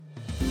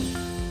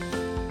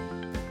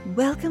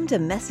Welcome to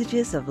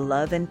Messages of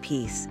Love and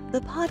Peace,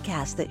 the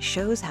podcast that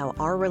shows how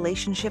our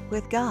relationship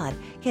with God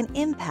can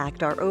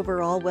impact our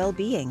overall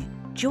well-being.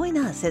 Join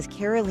us as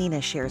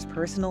Carolina shares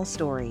personal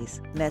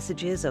stories,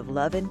 messages of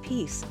love and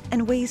peace,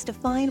 and ways to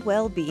find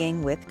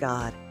well-being with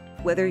God.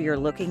 Whether you're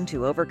looking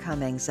to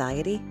overcome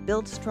anxiety,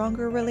 build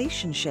stronger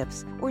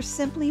relationships, or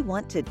simply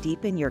want to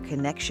deepen your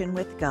connection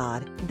with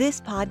God,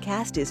 this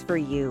podcast is for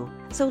you.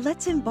 So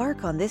let's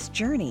embark on this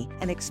journey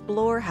and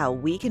explore how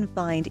we can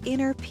find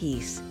inner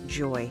peace,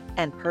 joy,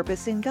 and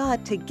purpose in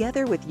God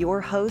together with your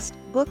host,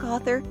 book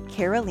author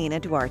Carolina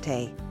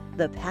Duarte.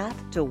 The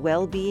path to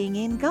well-being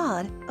in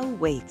God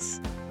awaits.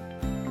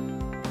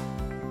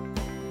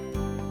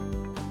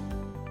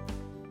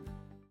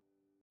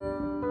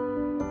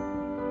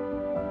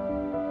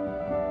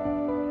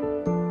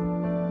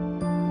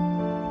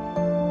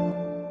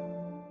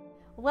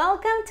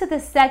 Welcome to the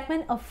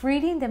segment of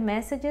reading the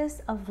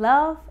messages of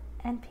love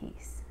and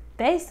peace,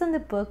 based on the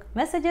book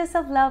Messages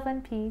of Love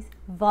and Peace,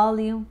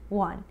 Volume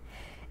 1.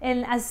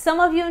 And as some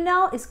of you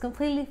know, it's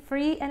completely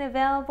free and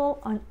available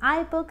on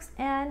iBooks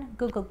and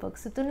Google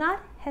Books. So do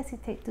not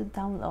hesitate to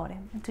download it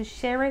and to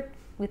share it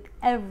with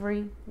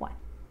everyone.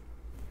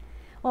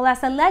 Well,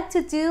 as I like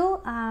to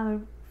do,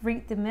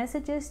 read the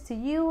messages to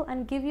you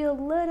and give you a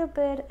little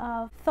bit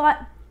of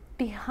thought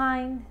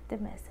behind the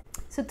message.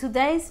 So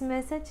today's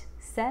message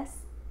says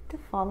the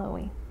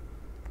following: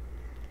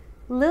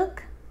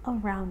 look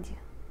around you.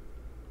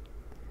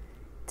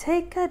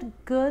 Take a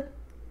good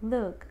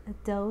look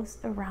at those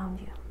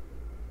around you.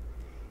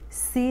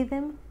 See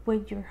them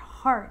with your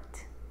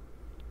heart.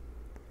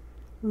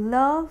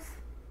 Love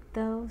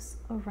those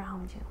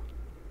around you.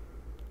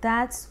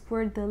 That's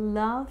where the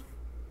love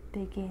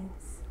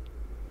begins.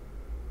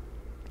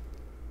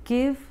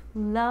 Give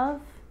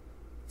love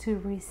to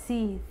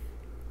receive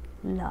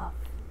love.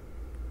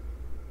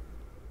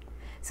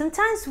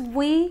 Sometimes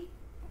we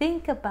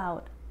think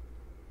about,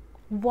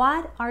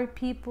 what are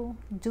people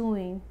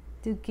doing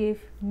to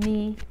give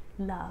me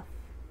love?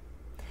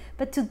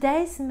 But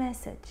today's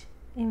message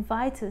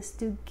invites us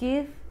to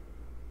give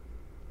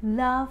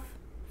love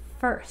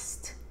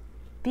first.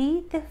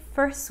 Be the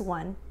first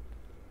one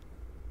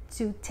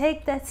to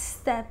take that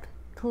step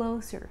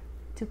closer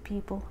to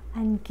people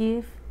and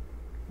give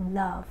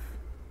love.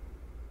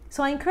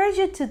 So I encourage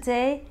you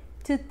today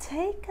to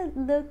take a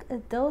look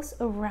at those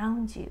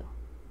around you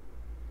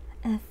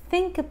and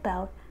think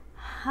about,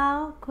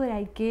 how could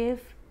I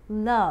give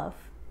love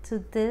to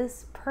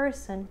this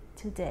person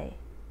today?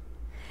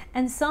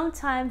 And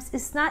sometimes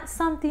it's not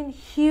something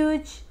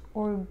huge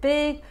or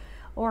big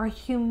or a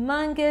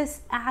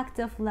humongous act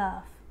of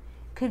love.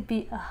 It could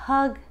be a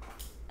hug,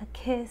 a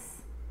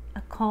kiss,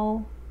 a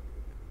call,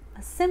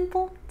 a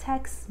simple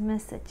text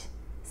message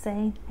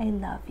saying, I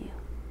love you.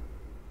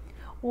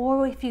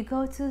 Or if you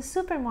go to the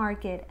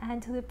supermarket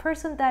and to the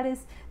person that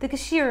is the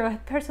cashier, or the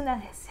person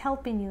that is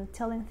helping you,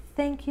 tell them,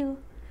 thank you,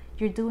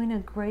 you're doing a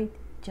great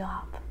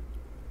job.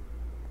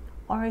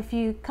 Or if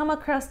you come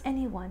across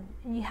anyone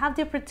and you have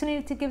the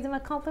opportunity to give them a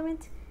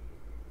compliment,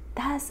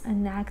 that's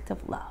an act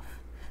of love.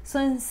 So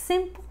in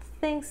simple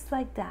things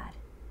like that,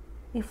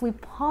 if we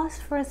pause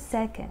for a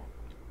second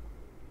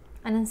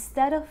and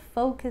instead of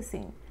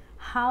focusing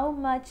how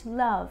much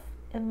love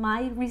am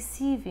I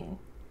receiving,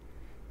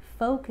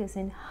 focus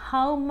on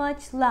how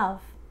much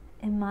love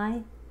am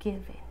I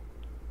giving.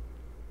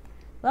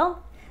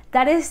 Well,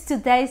 that is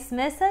today's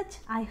message.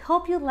 I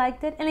hope you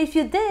liked it. And if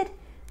you did,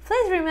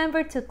 please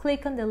remember to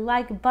click on the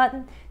like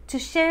button to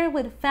share it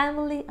with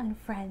family and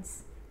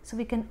friends so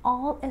we can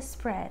all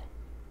spread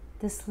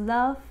this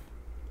love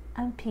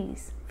and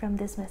peace from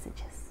these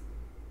messages.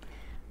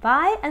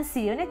 Bye and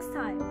see you next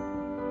time.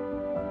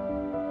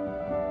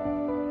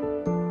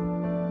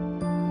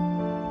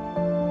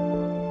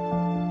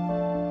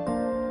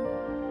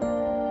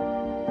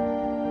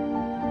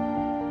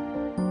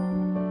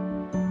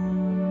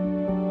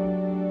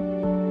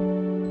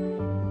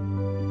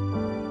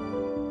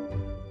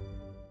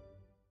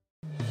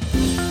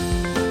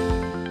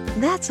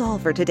 That's all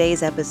for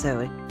today's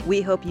episode.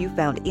 We hope you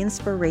found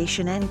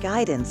inspiration and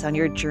guidance on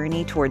your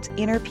journey towards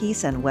inner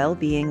peace and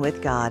well-being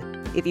with God.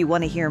 If you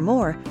want to hear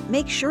more,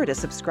 make sure to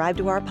subscribe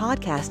to our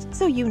podcast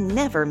so you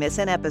never miss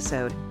an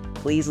episode.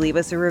 Please leave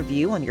us a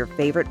review on your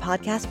favorite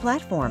podcast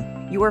platform.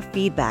 Your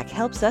feedback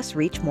helps us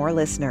reach more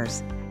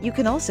listeners. You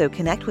can also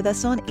connect with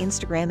us on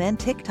Instagram and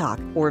TikTok,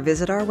 or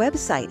visit our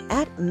website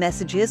at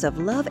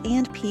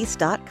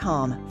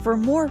messagesofloveandpeace.com for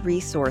more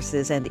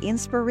resources and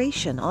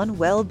inspiration on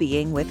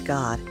well-being with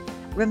God.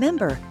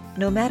 Remember,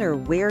 no matter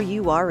where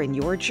you are in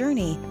your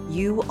journey,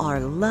 you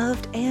are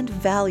loved and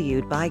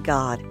valued by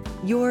God.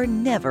 You're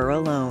never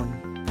alone.